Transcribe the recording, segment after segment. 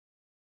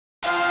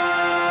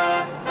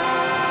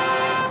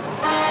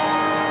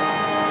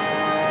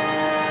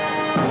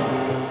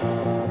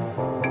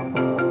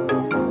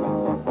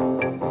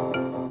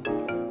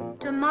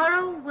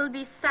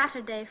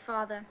Saturday,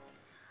 Father.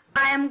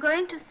 I am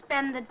going to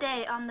spend the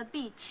day on the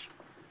beach.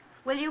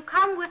 Will you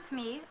come with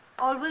me,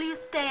 or will you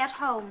stay at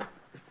home?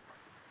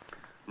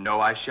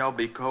 No, I shall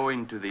be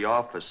going to the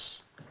office.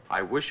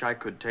 I wish I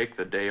could take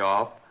the day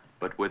off,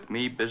 but with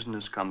me,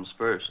 business comes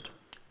first.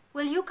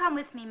 Will you come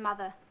with me,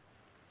 Mother?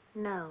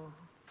 No.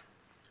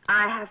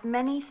 I have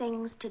many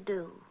things to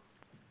do.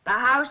 The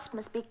house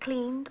must be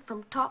cleaned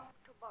from top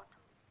to bottom.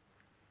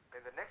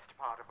 In the next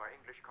part of our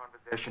English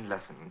conversation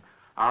lesson,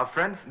 our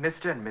friends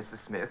Mr. and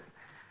Mrs. Smith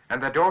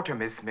and their daughter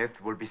Miss Smith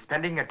will be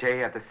spending a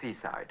day at the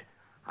seaside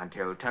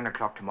until 10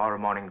 o'clock tomorrow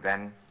morning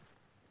then.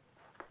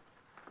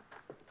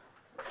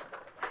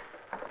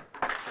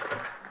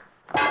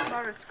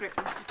 Tomorrow's script,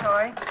 Mr.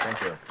 Toy.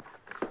 Thank you.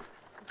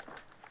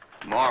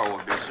 Tomorrow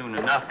will be soon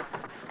enough.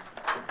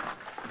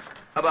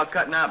 How about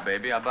cutting out,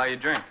 baby? I'll buy you a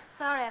drink.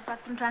 Sorry, I've got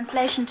some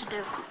translation to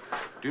do.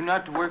 Do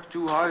not work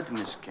too hard,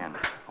 Miss Kent,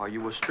 or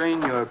you will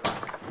strain your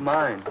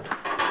mind.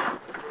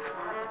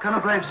 Colonel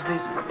Graves,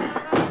 please.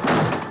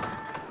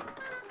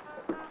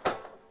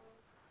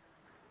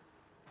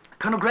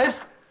 Colonel Graves,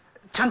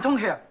 Chantong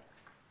here.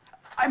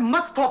 I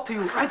must talk to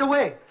you right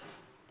away.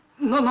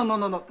 No,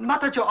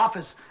 not at your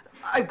office.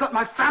 I've got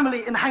my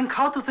family in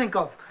Hankow to think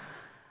of.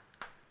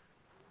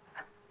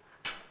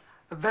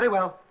 Very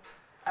well.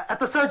 At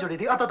the surgery,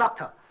 the other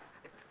doctor.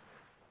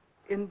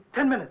 In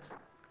 10 minutes.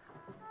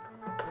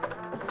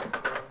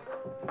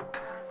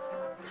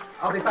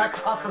 I'll be back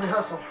after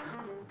rehearsal.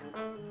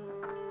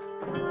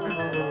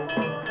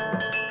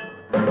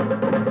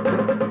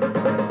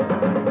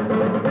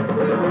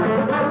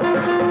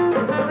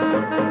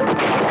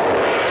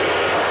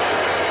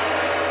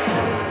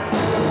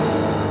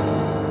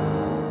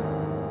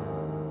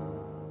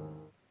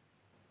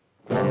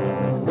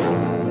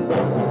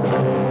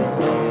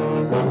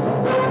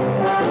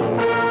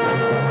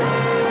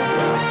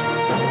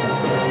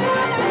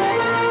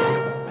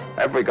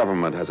 Every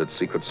government has its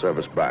Secret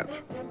Service branch.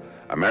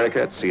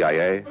 America, it's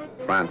CIA,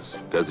 France,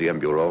 Deuxième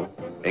Bureau,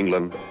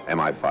 England,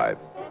 MI5.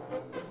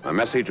 A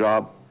messy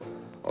job?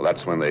 Well,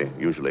 that's when they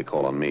usually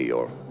call on me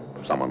or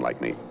someone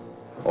like me.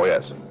 Oh,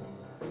 yes.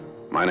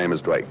 My name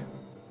is Drake.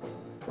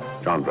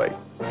 John Drake.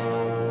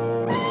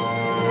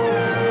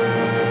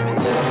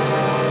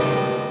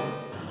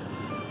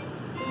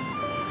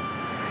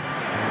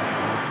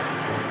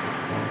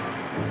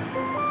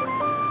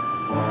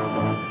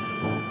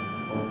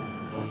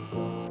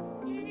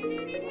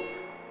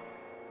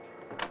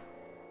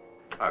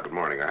 Good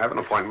morning. I have an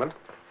appointment.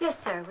 Yes,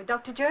 sir. With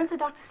Dr. Jones or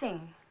Dr.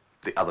 Singh?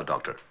 The other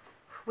doctor.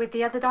 With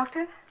the other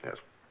doctor? Yes.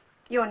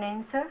 Your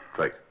name, sir?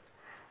 Drake.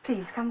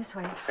 Please, come this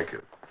way. Thank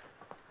you.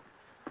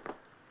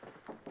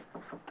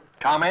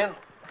 Come in.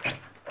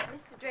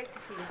 Mr. Drake to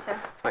see you,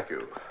 sir. Thank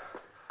you.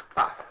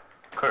 Ah,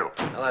 Colonel.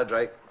 Hello,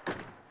 Drake.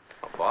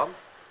 Oh, Bob.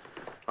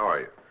 How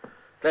are you?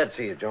 Glad to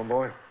see you, John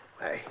boy.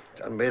 Hey,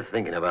 doesn't bear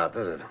thinking about,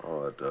 does it?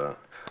 Oh, it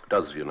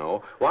does, you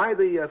know. Why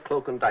the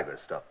cloak and dagger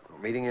stuff?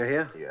 Meeting you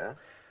here? Yeah?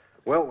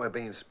 Well, we're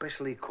being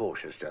especially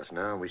cautious just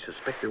now. We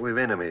suspect that we've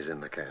enemies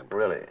in the camp.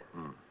 Really?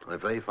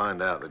 If they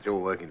find out that you're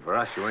working for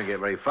us, you won't get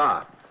very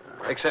far.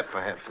 Except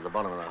perhaps for the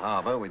bottom of the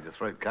harbor with your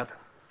throat cut.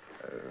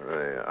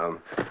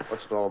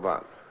 What's it all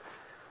about?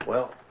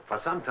 Well, for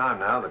some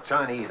time now, the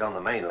Chinese on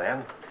the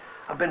mainland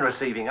have been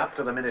receiving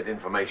up-to-the-minute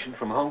information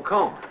from Hong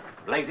Kong.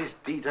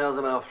 Latest details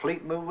of our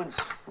fleet movements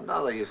and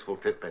other useful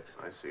tidbits.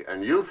 I see.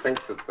 And you think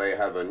that they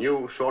have a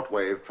new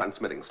shortwave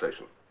transmitting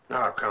station?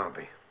 No, it can't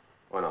be.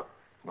 Why not?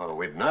 Well,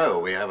 we'd know.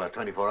 We have a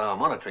 24-hour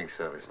monitoring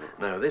service.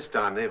 No, this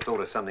time they've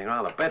thought of something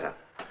rather better.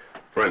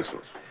 For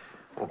instance?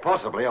 Well,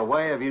 possibly a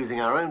way of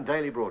using our own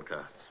daily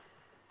broadcasts.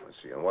 I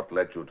see. And what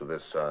led you to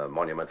this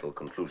monumental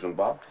conclusion,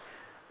 Bob?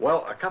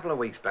 Well, a couple of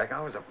weeks back,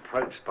 I was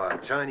approached by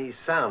a Chinese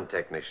sound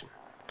technician.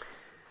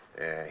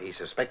 He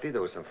suspected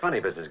there was some funny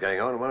business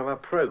going on in one of our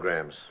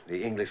programs,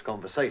 the English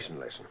conversation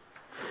lesson.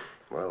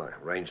 Well,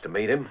 I arranged to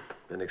meet him.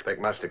 Didn't expect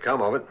much to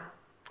come of it.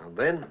 And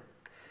then,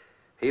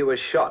 he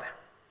was shot.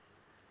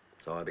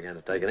 So I began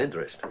to take an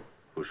interest.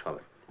 Who shot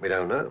him? We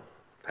don't know.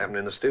 It happened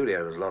in the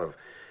studio. There's a lot of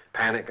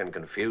panic and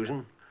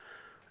confusion.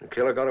 The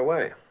killer got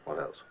away. What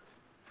else?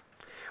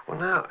 Well,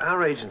 now,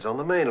 our agents on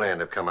the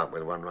mainland have come up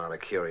with one rather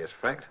curious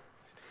fact.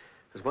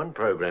 There's one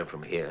program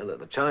from here that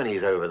the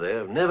Chinese over there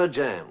have never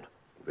jammed.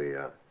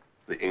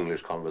 The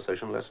English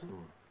conversation lesson?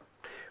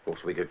 Of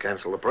course, we could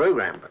cancel the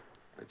program, but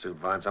they'd soon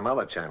find some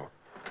other channel.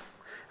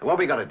 And what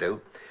we got to do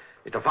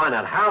is to find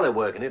out how they're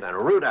working it and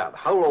root out the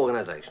whole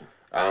organization.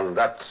 And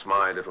that's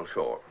my little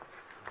show.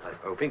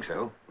 I think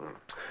so.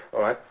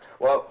 All right.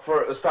 Well,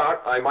 for a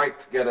start, I might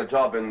get a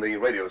job in the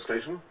radio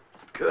station.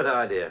 Good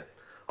idea.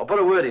 I'll put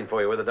a word in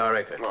for you with the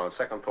director. No,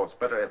 second thought's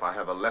better if I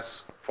have a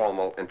less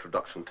formal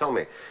introduction. Tell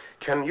me,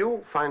 can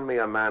you find me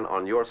a man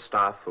on your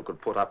staff who could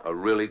put up a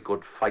really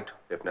good fight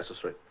if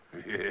necessary?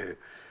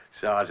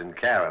 Sergeant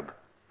Carib.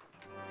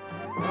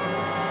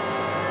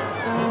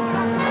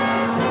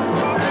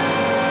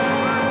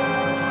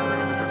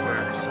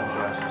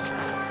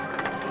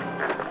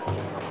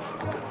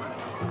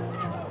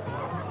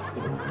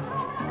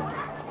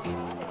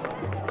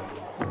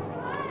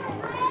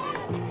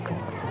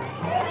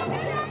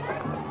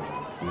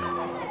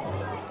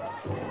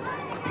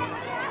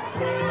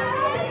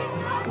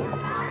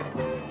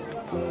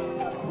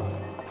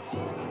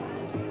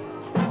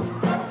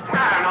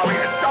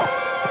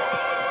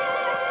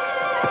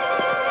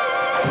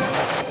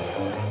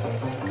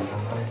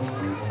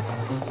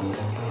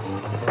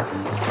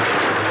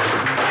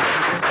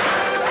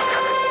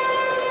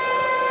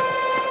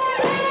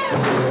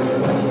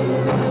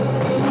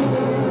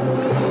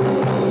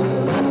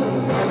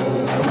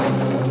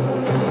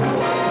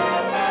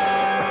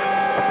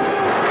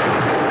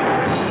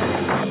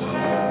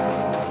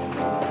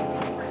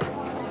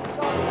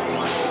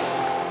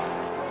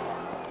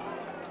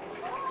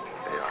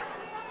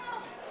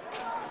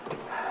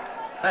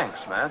 Thanks,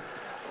 man.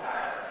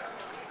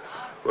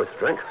 Worth a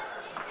drink?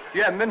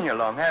 You haven't been here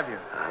long, have you?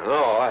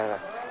 No,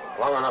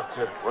 long enough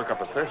to work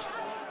up a thirst.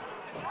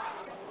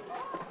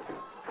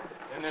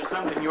 Then there's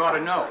something you ought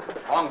to know.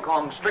 Hong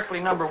Kong's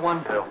strictly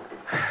 #1, Bill.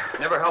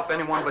 Never help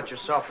anyone but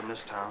yourself in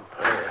this town.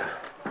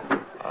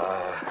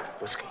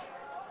 Whiskey.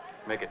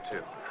 Make it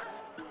 2.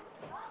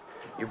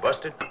 You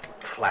busted?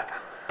 Flat.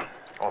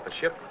 Off a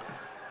ship?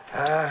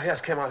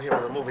 Yes, came out here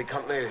with a movie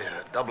company,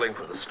 doubling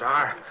for the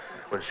Star.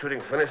 When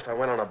shooting finished, I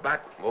went on a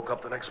bat, woke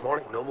up the next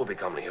morning, no movie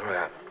company. Here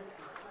I am.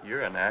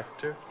 You're an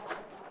actor?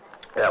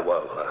 Yeah,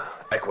 well,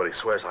 Equity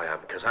swears I am.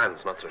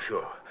 Kazan's not so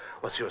sure.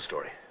 What's your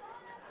story?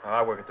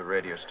 I work at the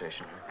radio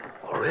station here.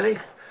 Oh, really?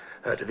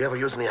 Did they ever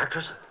use any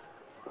actors?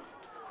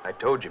 I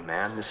told you,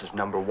 man, this is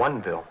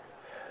 #1, Bill.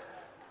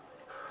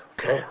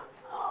 Okay.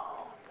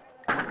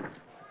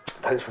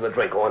 Thanks for the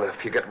drink. Oh, and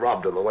if you get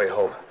robbed on the way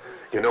home,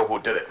 you know who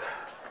did it.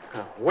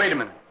 Wait a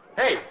minute.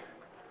 Hey,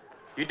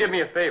 you did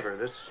me a favor.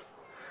 This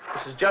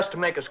is just to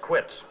make us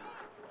quits.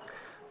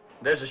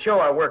 There's a show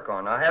I work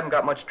on. I haven't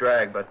got much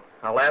drag, but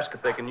I'll ask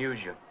if they can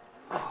use you.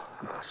 Oh,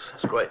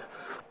 that's great.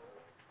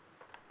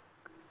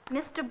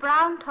 Mr.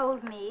 Brown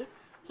told me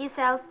he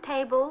sells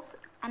tables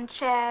and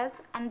chairs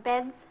and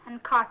beds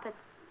and carpets.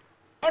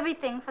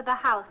 Everything for the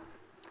house.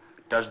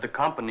 Does the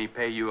company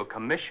pay you a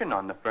commission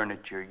on the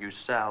furniture you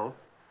sell?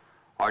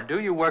 Or do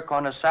you work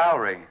on a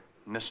salary,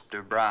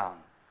 Mr. Brown?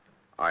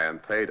 I am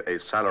paid a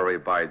salary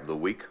by the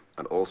week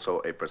and also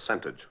a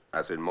percentage,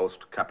 as in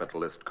most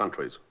capitalist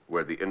countries,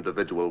 where the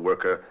individual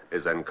worker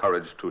is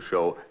encouraged to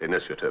show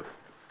initiative.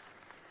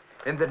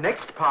 In the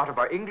next part of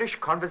our English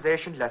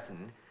conversation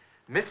lesson,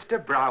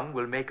 Mr. Brown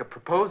will make a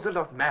proposal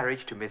of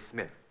marriage to Miss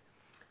Smith.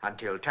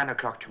 Until 10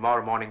 o'clock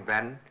tomorrow morning,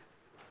 then.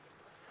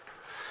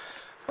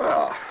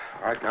 Well,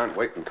 I can't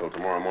wait until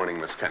tomorrow morning,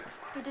 Miss Kent.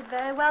 You did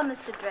very well,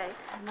 Mr. Drake.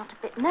 I'm not a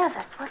bit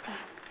nervous, was he?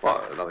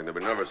 Well, there's nothing to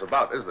be nervous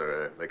about, is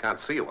there? They can't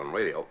see you on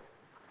radio.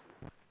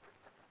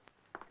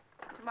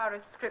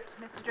 Tomorrow's script,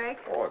 Mr. Drake.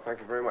 Oh, thank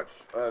you very much.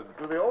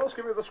 Do they always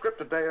give you the script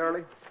a day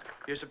early?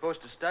 You're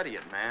supposed to study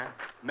it, man.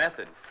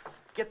 Method.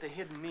 Get the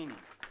hidden meaning.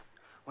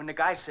 When the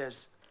guy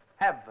says,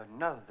 have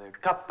another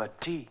cup of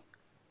tea,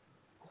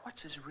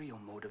 what's his real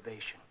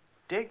motivation?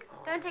 Dig?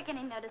 Don't take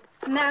any notice.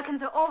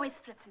 Americans are always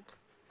flippant.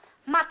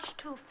 Much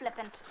too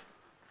flippant.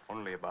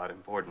 Only about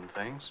important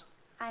things.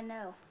 I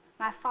know.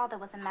 My father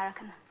was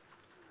American.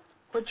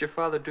 What'd your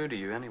father do to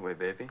you anyway,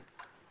 baby?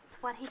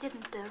 It's what he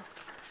didn't do.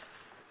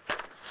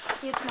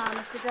 See you tomorrow,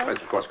 Mr. Drake.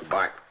 Yes, of course.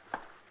 Goodbye.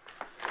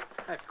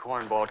 That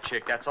cornball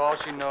chick, that's all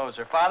she knows.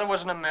 Her father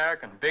was an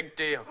American. Big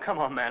deal. Come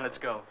on, man, let's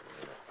go.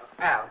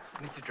 Al,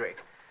 Mr. Drake,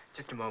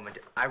 just a moment.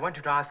 I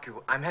wanted to ask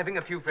you, I'm having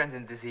a few friends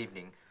in this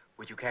evening.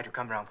 Would you care to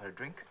come round for a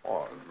drink?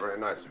 Oh, very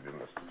nice of you,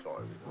 Mr.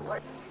 Sawyer.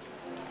 Right.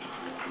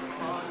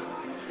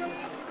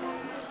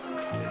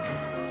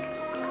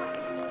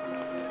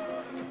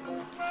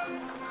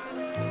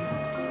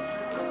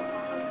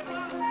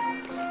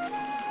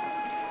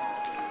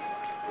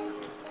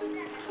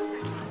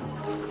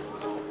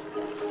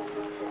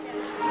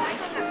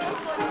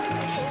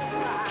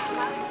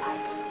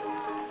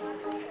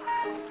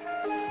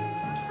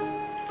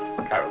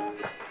 Carol,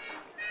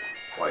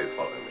 why are you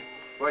following me?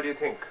 What do you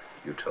think?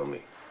 You tell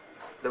me.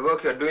 The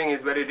work you're doing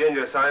is very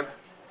dangerous, Sahib.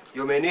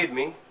 You may need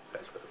me.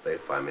 Yes, but if they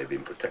find me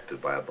being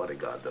protected by a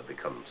bodyguard, they'll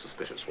become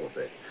suspicious, won't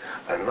they?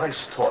 A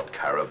nice thought,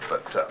 Carol,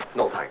 but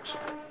no thanks.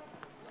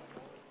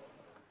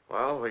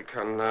 Well, we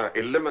can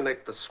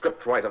eliminate the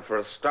scriptwriter for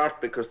a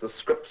start because the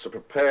scripts are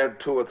prepared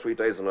 2 or 3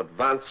 days in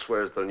advance,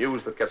 whereas the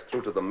news that gets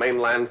through to the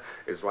mainland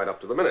is right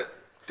up to the minute.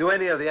 Do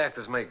any of the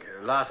actors make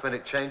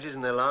last-minute changes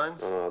in their lines?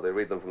 No, they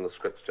read them from the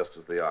scripts just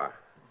as they are.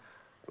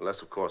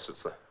 Unless, of course,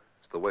 it's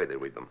the way they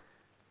read them.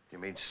 You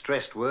mean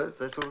stressed words,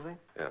 that sort of thing?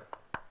 Yeah.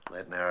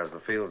 That narrows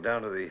the field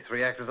down to the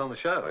 3 actors on the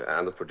show.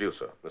 And the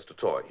producer, Mr.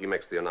 Toy. He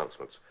makes the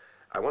announcements.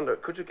 I wonder,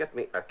 could you get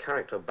me a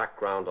character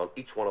background on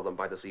each one of them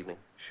by this evening?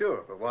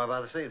 Sure, but why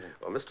by this evening?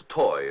 Well, Mr.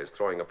 Toy is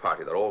throwing a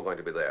party. They're all going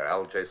to be there.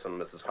 Al Jason,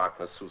 Mrs.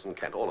 Harkness, Susan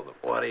Kent, all of them.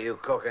 What are you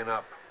cooking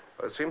up?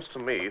 Well, it seems to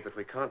me that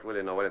we can't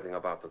really know anything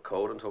about the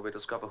code until we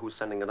discover who's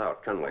sending it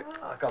out, can we?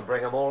 I can't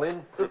bring them all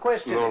in. Good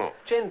question. No.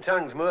 Chin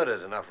Tongue's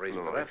murder's enough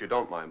reason for that. If you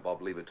don't mind,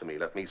 Bob, leave it to me.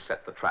 Let me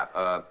set the trap.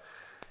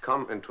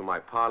 Come into my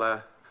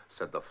parlor,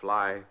 set the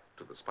fly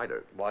to the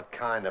spider. What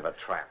kind of a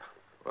trap?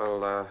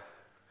 Well,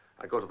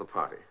 I go to the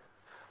party.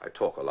 I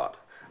talk a lot.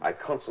 I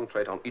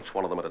concentrate on each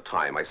one of them at a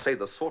time. I say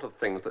the sort of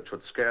things that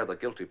should scare the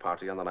guilty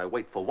party, and then I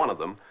wait for one of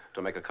them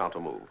to make a counter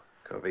move.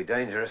 Could be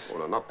dangerous.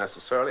 Well, not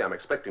necessarily. I'm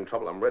expecting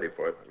trouble. I'm ready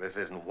for it. This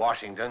isn't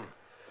Washington.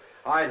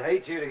 I'd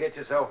hate you to get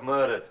yourself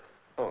murdered.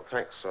 Oh,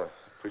 thanks.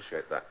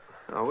 Appreciate that.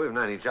 Oh, we've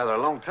known each other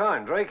a long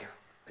time, Drake.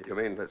 You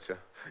mean that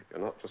you're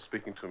not just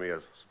speaking to me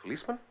as a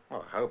policeman?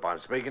 Well, I hope I'm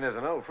speaking as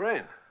an old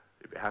friend.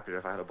 You'd be happier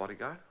if I had a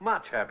bodyguard?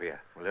 Much happier.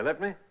 Will you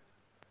let me?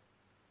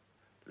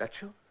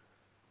 Let you?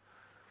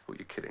 Who are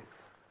you kidding?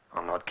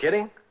 I'm not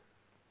kidding.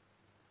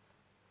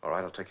 All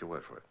right, I'll take your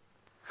word for it.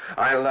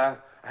 I'll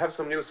have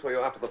some news for you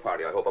after the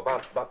party, I hope.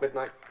 About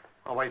midnight.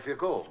 I'll wait for your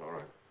call. All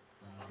right.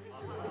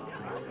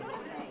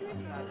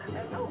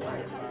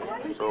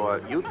 So,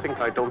 you think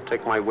I don't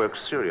take my work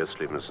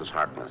seriously, Mrs.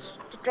 Harkness?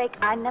 Mr. Drake,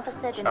 I never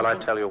said anything. Shall I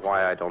tell you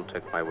why I don't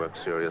take my work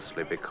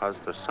seriously? Because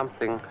there's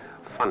something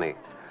funny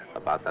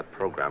about that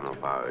program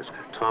of ours.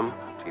 Tom,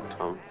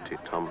 tea-tom,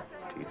 tea-tom,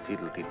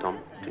 tea-teedle-tea-tom,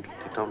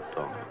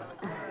 tea-tea-tom-tom.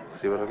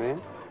 See what I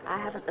mean? I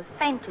haven't the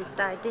faintest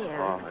idea.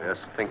 Oh,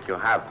 yes, I think you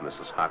have,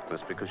 Mrs.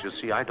 Harkness, because you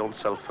see, I don't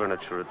sell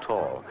furniture at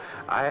all.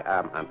 I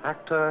am an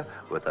actor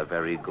with a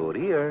very good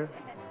ear.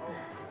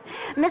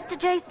 Mr.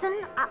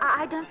 Jason,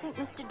 I don't think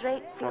Mr.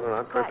 Drake feels No,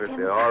 quite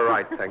perfectly. him. All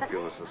right, thank you,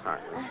 Mrs.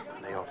 Harkness.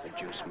 Lay off the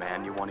juice,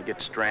 man. You want to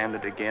get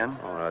stranded again?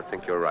 Oh, I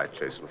think you're right,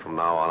 Jason. From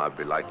now on, I'll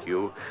be like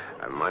you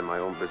and mind my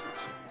own business.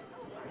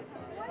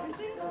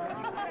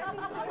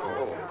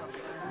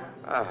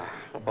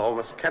 Oh,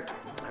 Miss Kent,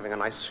 having a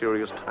nice,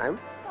 serious time?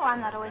 Oh, I'm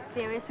not always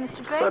serious,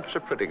 Mr. Drake. Such a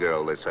pretty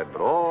girl, they said,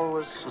 but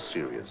always so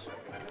serious.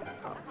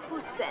 Who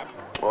said?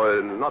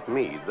 Oh, not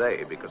me,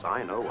 they, because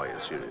I know why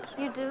you're serious.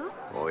 You do?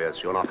 Oh, yes,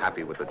 you're not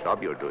happy with the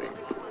job you're doing.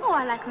 Oh,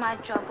 I like my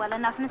job well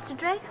enough, Mr.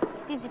 Drake.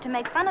 It's easy to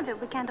make fun of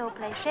it. We can't all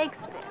play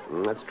Shakespeare.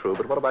 That's true,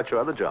 but what about your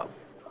other job?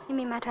 You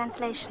mean my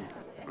translation?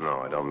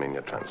 No, I don't mean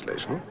your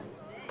translation.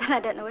 Then I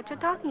don't know what you're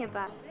talking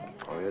about.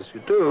 Oh, yes,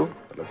 you do.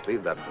 But let's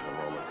leave that for a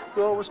moment.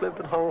 You always lived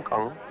in Hong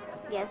Kong.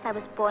 Yes, I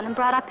was born and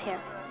brought up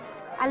here.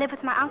 I live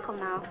with my uncle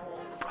now.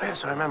 Oh,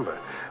 yes, I remember.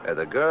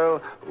 The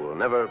girl who will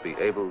never be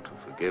able to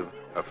forgive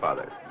her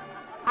father.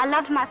 I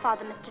loved my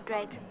father, Mr.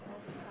 Drake.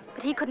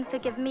 But he couldn't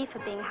forgive me for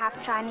being half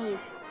Chinese.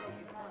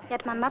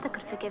 Yet my mother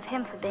could forgive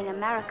him for being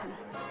American.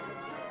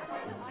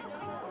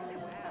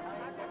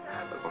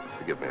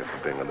 Forgive me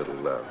for being a little,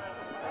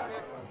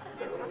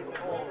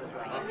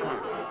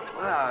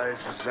 Well, this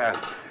is,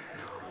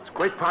 it's a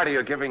great party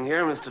you're giving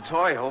here, Mr.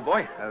 Toy, old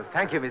boy.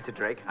 Thank you, Mr.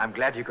 Drake. I'm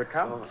glad you could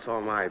come. Oh, so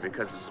am I,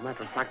 because as a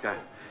matter of fact,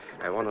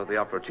 I wanted the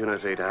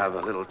opportunity to have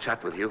a little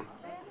chat with you.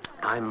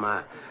 I'm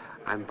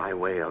by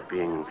way of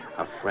being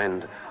a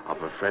friend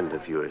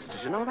of yours.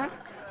 Did you know that?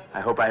 I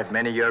hope I have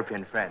many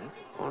European friends.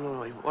 Oh,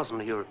 no, he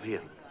wasn't a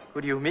European.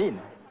 Who do you mean?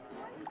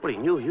 Well, he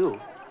knew you.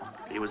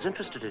 He was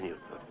interested in you,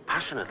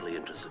 passionately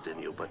interested in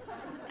you, but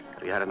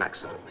he had an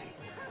accident.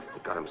 He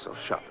got himself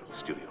shot in the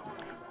studio.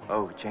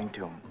 Oh, Cheng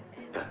Tung.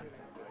 Yeah,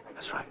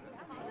 that's right.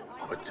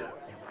 Oh, but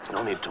there's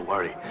no need to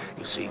worry.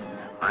 You see,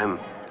 I'm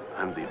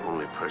the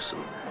only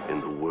person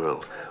in the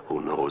world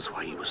who knows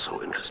why he was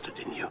so interested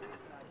in you.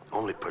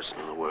 Only person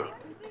in the world.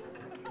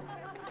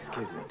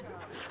 Excuse me.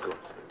 Good.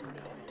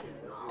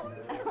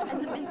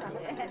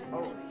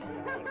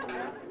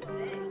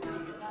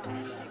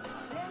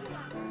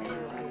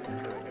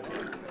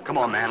 Come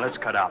on, man, let's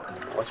cut out.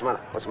 What's the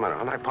matter? What's the matter?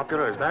 Am I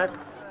popular, is that?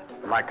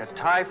 Like a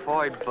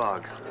typhoid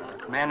bug.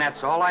 Man,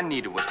 that's all I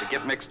needed was to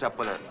get mixed up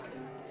with a...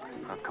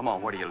 come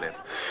on, where do you live?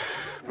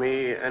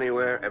 Me,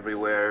 anywhere,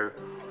 everywhere.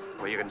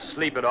 Well, you can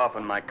sleep it off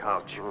on my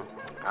couch.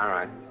 All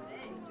right.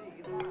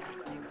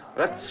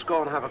 Let's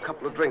go and have a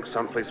couple of drinks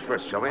someplace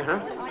first, shall we, huh?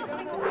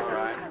 All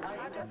right.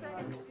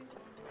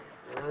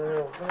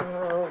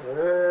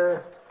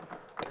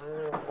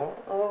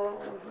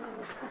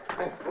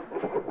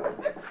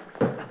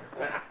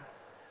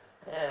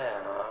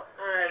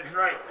 That's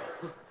right.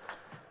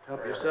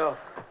 Help yourself.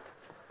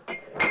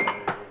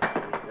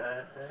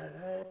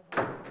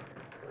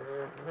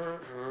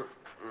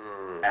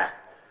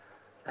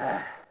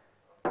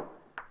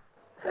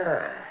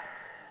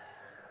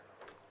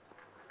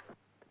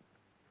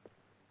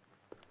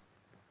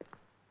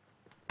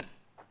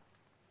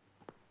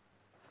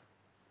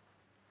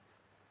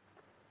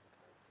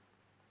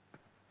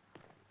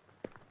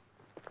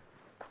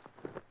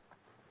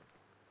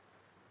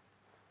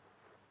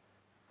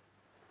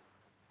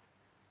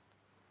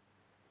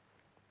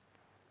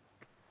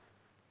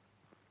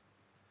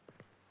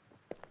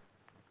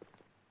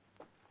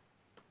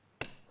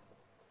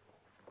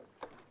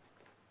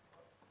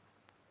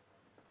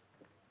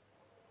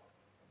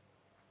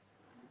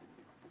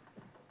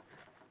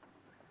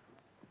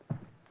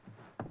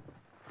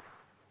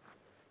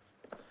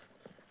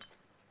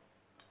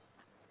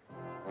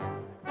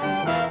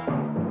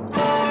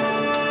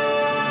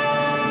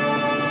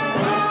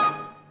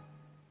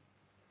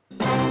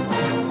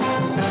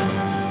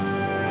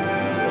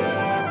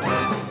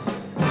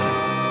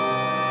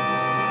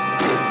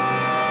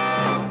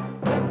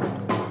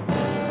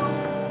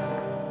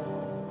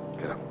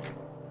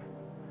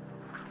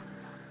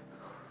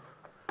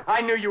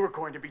 I knew you were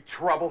going to be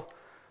trouble.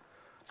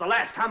 It's the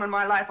last time in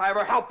my life I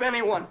ever helped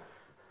anyone.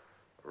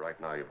 Right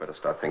now, you better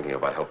start thinking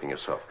about helping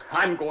yourself.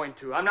 I'm going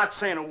to. I'm not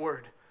saying a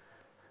word.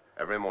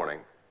 Every morning,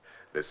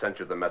 they sent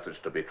you the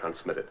message to be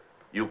transmitted.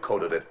 You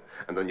coded it,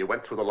 and then you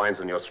went through the lines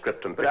in your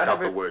script and picked out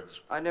the words.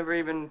 I never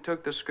even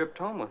took the script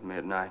home with me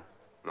at night.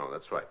 No,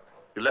 that's right.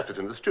 You left it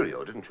in the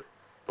studio, didn't you?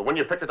 But when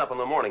you picked it up in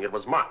the morning, it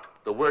was marked.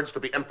 The words to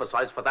be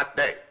emphasized for that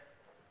day.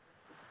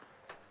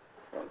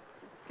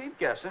 Keep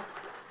guessing.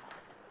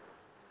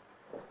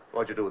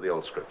 What'd you do with the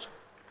old scripts?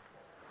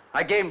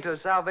 I gave them to the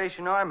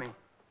Salvation Army.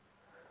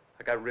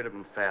 I got rid of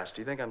them fast.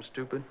 Do you think I'm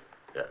stupid?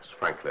 Yes,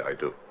 frankly, I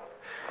do.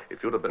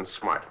 If you'd have been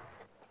smart.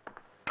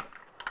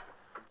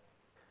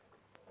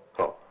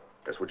 Oh,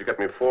 Yes, would you get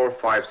me 4,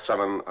 5,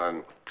 7,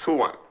 and 2,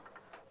 1?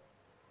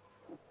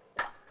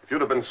 If you'd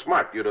have been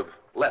smart, you'd have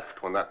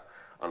left when that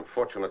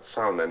unfortunate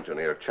sound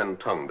engineer, Chen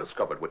Tung,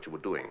 discovered what you were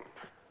doing.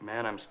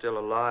 Man, I'm still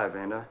alive,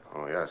 ain't I?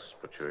 Oh, yes,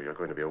 but you're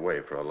going to be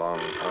away for a long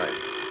time.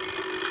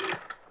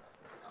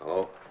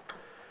 Hello?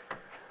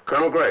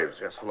 Colonel Graves,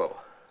 yes, hello.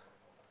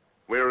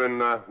 We're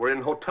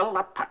in Hotel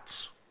La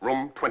Paz,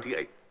 room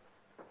 28.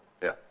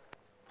 Yeah,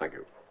 thank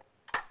you.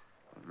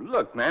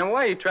 Look, man,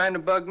 why are you trying to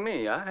bug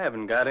me? I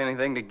haven't got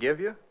anything to give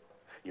you.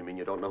 You mean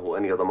you don't know who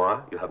any of them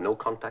are? You have no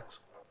contacts?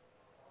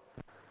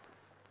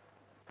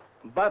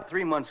 About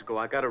 3 months ago,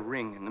 I got a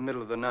ring in the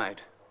middle of the night.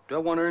 Do I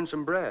want to earn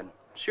some bread?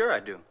 Sure I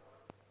do.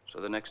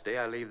 So the next day,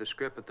 I leave the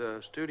script at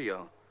the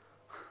studio.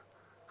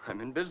 I'm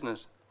in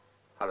business.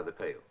 How do they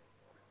pay you?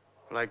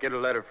 Well, I get a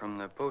letter from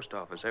the post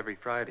office every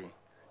Friday.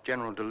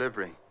 General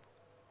delivery.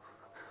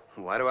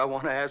 Why do I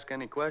want to ask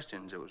any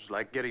questions? It was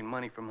like getting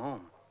money from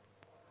home.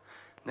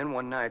 Then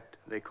one night,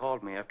 they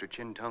called me after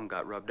Chin Tung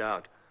got rubbed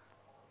out.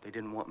 They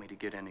didn't want me to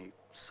get any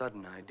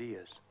sudden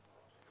ideas.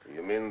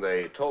 You mean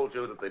they told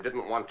you that they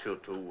didn't want you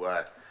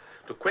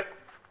to quit?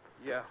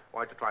 Yeah.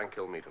 Why'd you try and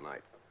kill me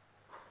tonight?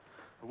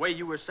 The way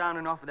you were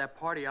sounding off at that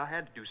party, I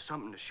had to do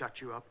something to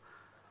shut you up.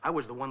 I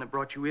was the one that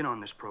brought you in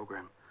on this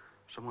program.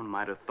 Someone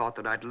might have thought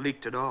that I'd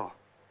leaked it all.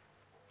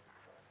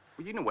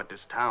 Well, you know what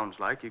this town's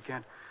like. You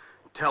can't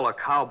tell a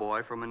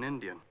cowboy from an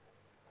Indian.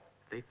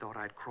 If they thought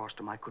I'd crossed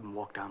them, I couldn't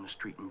walk down the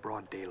street in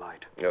broad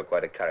daylight. You're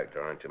quite a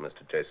character, aren't you,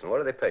 Mr. Jason? What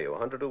do they pay you,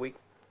 100 a week?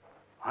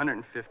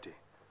 150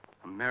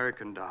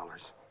 American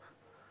dollars.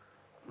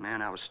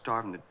 Man, I was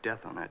starving to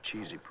death on that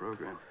cheesy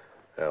program.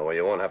 Well,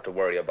 you won't have to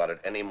worry about it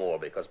anymore,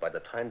 because by the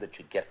time that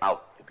you get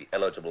out, you'll be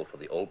eligible for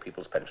the old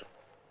people's pension.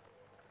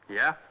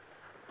 Yeah?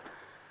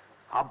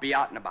 I'll be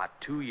out in about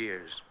 2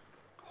 years.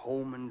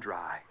 Home and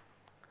dry.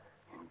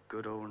 In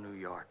good old New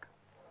York.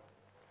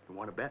 You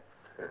want to bet?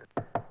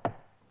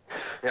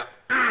 Yeah.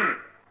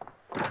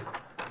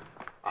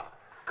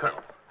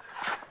 Colonel,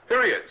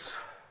 here he is.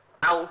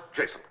 Al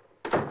Jason.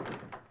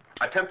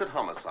 Attempted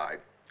homicide,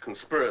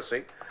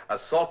 conspiracy,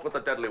 assault with a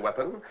deadly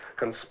weapon,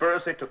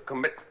 conspiracy to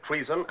commit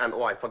treason, and,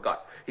 oh, I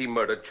forgot, he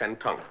murdered Chen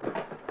Tung.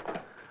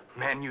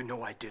 Man, you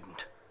know I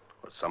didn't.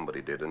 Well,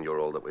 somebody did, and you're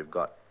all that we've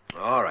got.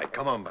 All right,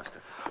 come on,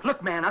 Buster.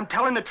 Look, man, I'm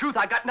telling the truth.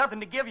 I got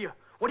nothing to give you.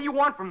 What do you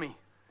want from me?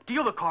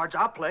 Deal the cards,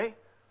 I'll play.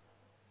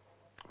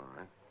 All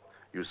right.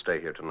 You stay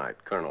here tonight.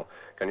 Colonel,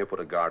 can you put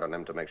a guard on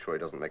him to make sure he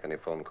doesn't make any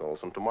phone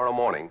calls? And tomorrow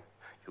morning,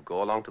 you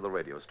go along to the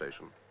radio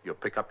station. You'll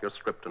pick up your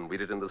script and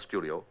read it in the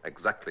studio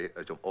exactly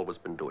as you've always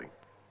been doing.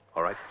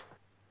 All right?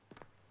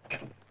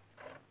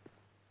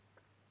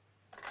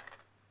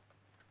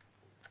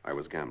 I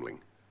was gambling.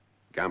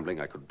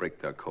 Gambling I could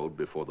break their code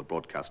before the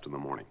broadcast in the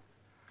morning.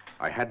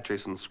 I had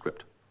Jason's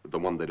script, the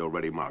one they'd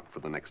already marked for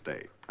the next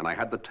day, and I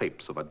had the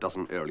tapes of a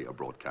dozen earlier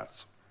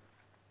broadcasts.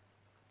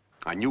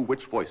 I knew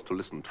which voice to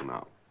listen to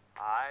now.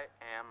 I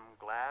am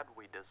glad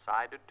we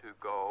decided to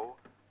go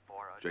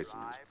for a Jason's.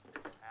 drive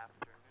this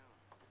afternoon.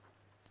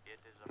 It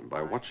is a And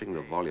by watching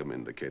the volume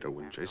indicator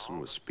when Jason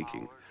was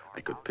speaking,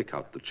 I could pick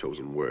out the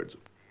chosen words.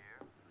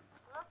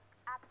 Look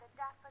at the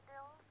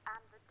daffodils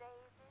and the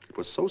daisies. It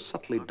was so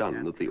subtly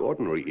done that the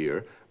ordinary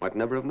ear might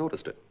never have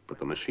noticed it, but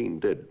the machine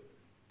did.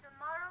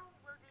 Tomorrow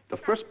will be The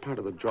first part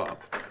of the job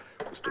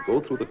was to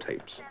go through the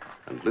tapes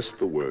and list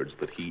the words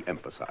that he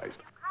emphasized.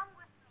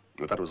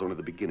 But that was only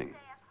the beginning.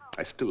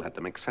 I still had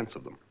to make sense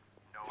of them,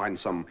 find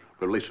some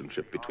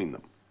relationship between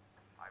them.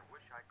 I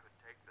wish I could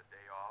take the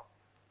day off,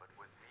 but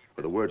with me...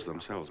 But the words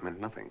themselves meant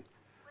nothing.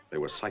 They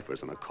were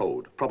ciphers in a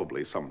code,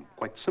 probably some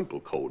quite simple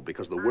code,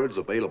 because the words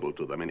available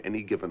to them in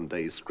any given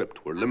day's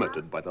script were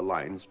limited by the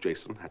lines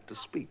Jason had to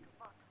speak.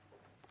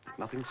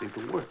 Nothing seemed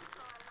to work.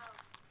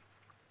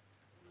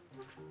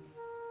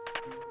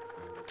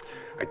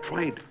 I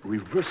tried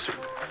reversing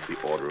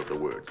the order of the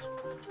words.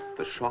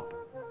 The shop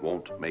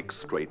won't make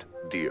straight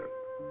deer.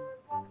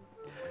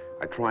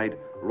 I tried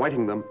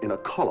writing them in a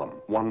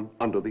column, one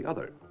under the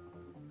other.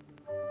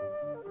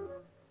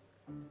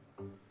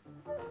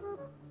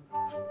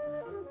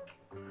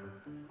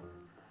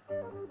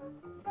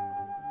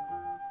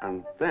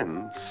 And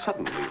then,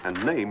 suddenly, a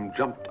name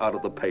jumped out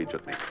of the page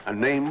at me. A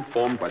name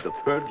formed by the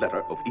third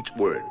letter of each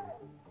word.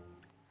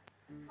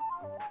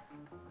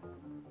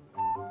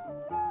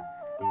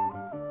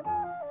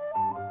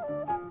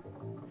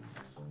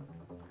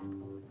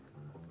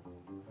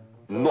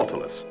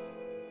 Nautilus.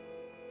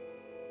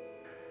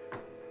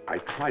 I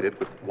tried it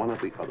with one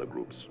of the other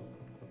groups.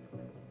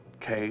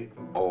 K-O-R-E-A-N.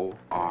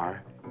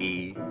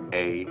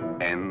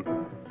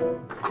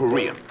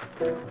 Korean.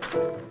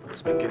 It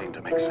was beginning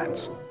to make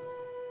sense.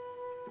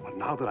 But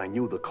now that I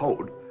knew the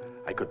code,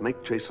 I could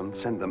make Jason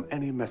send them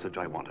any message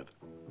I wanted.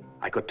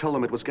 I could tell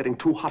them it was getting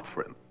too hot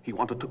for him. He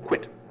wanted to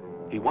quit.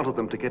 He wanted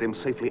them to get him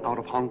safely out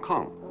of Hong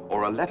Kong,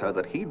 or a letter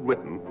that he'd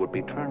written would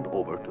be turned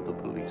over to the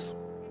police.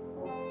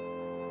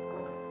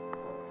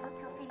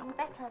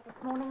 Better this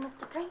morning,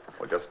 Mr. Drake?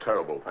 Well, just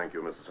terrible, thank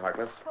you, Mrs.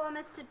 Harkness. Poor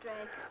Mr.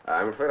 Drake.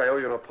 I'm afraid I owe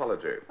you an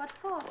apology. What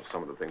for? For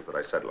some of the things that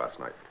I said last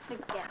night.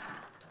 Again.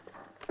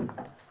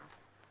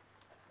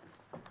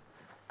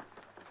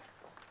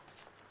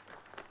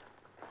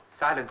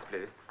 Silence,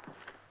 please.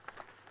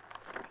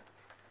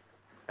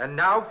 And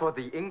now for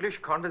the English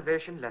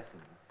conversation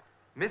lesson.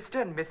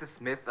 Mr. and Mrs.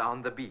 Smith are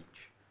on the beach.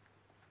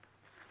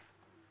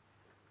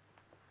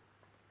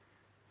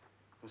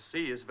 The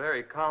sea is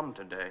very calm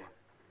today,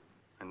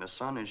 and the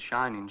sun is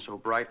shining so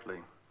brightly.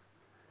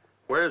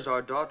 Where's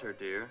our daughter,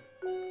 dear?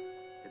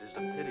 It is a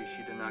pity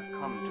she did not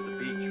come to the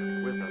beach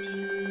with us,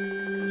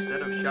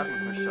 instead of shutting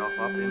herself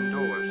up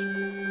indoors.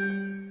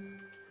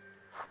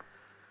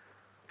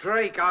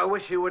 Drake, I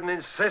wish you wouldn't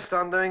insist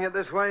on doing it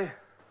this way.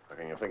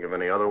 Can you think of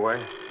any other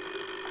way?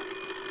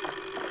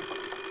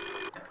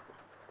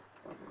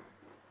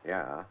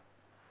 Yeah.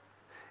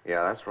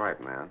 Yeah, that's right,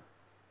 man.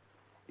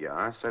 Yeah,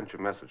 I sent you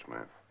a message,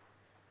 man.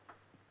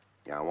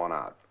 Yeah, I want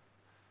out.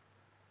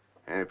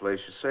 Any place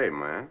you say,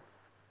 man.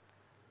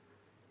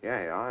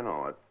 Yeah, I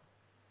know it.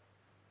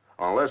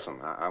 Oh, listen,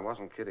 I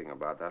wasn't kidding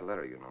about that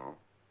letter, you know.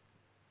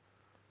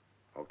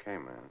 Okay,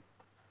 man.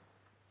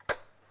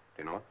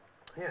 You know it?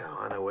 Yeah,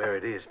 I know where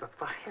it is, but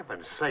for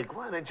heaven's sake,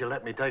 why didn't you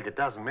let me take a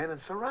dozen men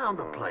and surround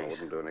the place? It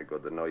wouldn't do any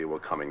good to know you were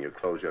coming. You'd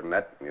close your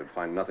net, and you'd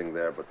find nothing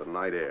there but the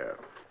night air.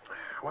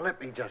 Well,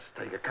 let me just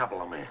take a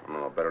couple of men.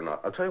 No, better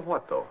not. I'll tell you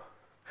what, though.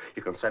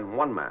 You can send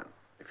one man,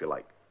 if you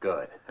like.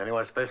 Good.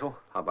 Anyone special?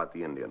 How about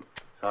the Indian?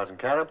 Sergeant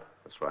Carib?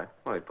 That's right.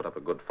 Well, he put up a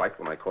good fight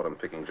when I caught him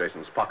picking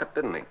Jason's pocket,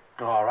 didn't he?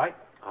 All right.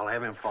 I'll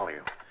have him follow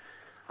you.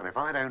 And if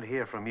I don't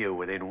hear from you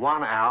within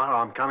 1 hour,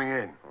 I'm coming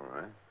in. All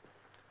right.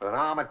 With an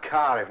armored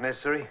car, if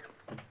necessary.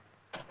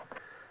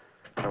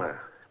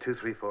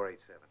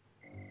 23487.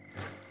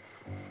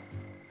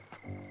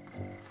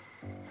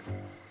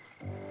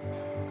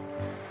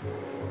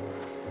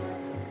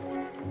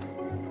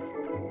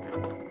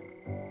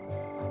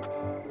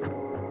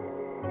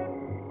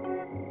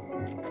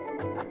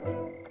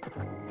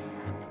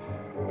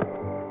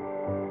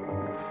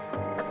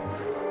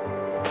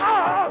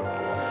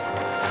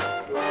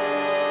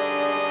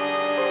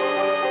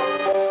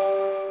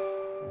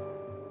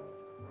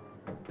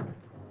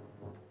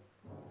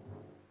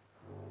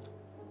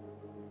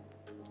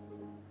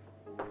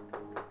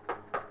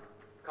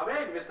 Come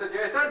in, Mr.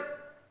 Jason.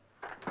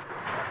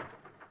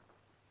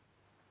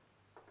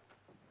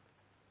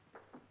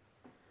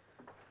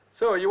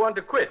 So, you want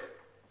to quit?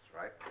 That's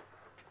right.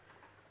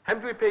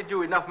 Haven't we paid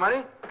you enough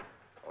money?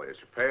 Oh, yes,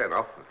 you pay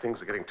enough.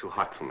 Things are getting too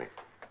hot for me.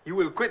 You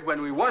will quit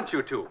when we want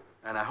you to.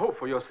 And I hope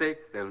for your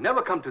sake they'll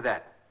never come to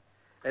that.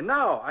 And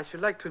now I should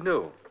like to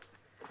know,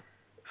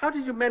 how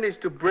did you manage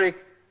to break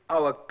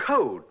our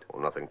code?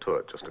 Well, nothing to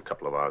it. Just a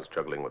couple of hours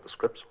juggling with the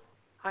scripts.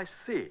 I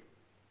see.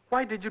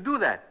 Why did you do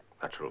that?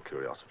 Natural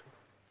curiosity.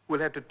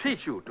 We'll have to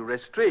teach you to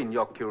restrain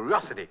your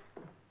curiosity.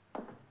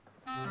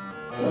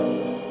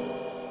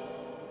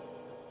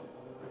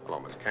 Hello,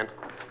 Miss Kent.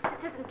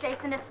 This isn't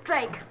Jason, it's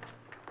Drake.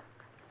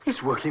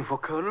 He's working for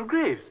Colonel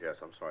Graves.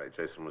 Yes, I'm sorry.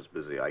 Jason was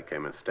busy. I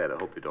came instead. I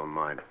hope you don't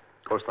mind.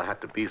 Of course, there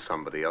had to be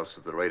somebody else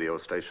at the radio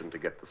station to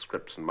get the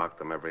scripts and mark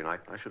them every night.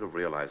 I should have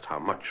realized how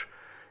much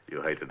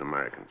you hated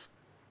Americans.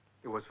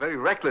 It was very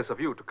reckless of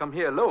you to come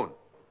here alone.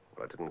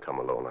 Well, I didn't come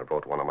alone. I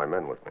brought one of my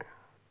men with me.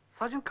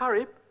 Sergeant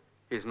Carib?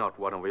 He's not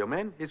one of your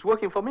men. He's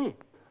working for me.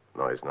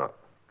 No, he's not.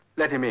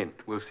 Let him in.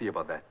 We'll see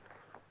about that.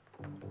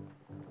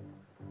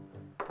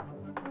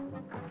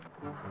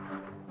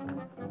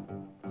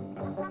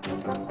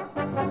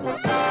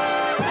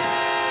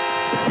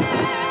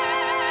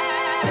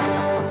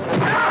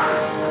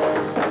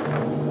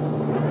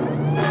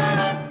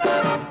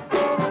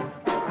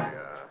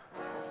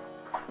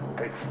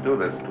 I hate to do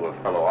this to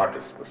a fellow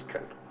artist, Miss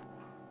Kent.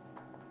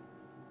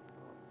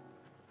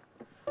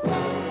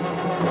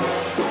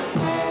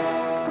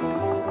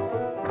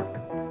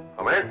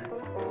 Come in.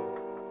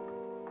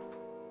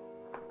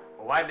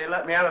 Well, why'd they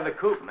let me out of the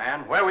coop,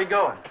 man? Where are we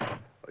going?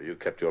 Well, you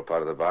kept your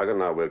part of the bargain.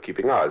 Now we're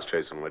keeping ours,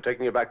 Jason. We're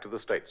taking you back to the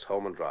States,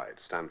 home and dry.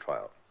 Stand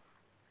trial.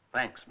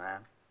 Thanks, man.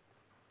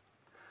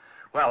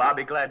 Well, I'll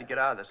be glad to get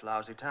out of this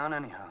lousy town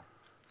anyhow.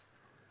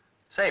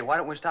 Say, why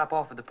don't we stop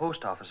off at the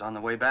post office on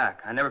the way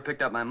back? I never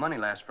picked up my money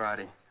last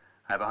Friday.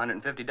 I have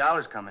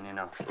 $150 coming, you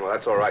know. Well,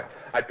 that's all right.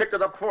 I picked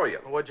it up for you.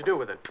 What'd you do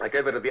with it? I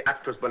gave it to the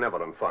Actors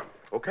Benevolent Fund.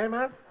 Okay,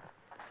 man?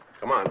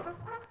 Come on.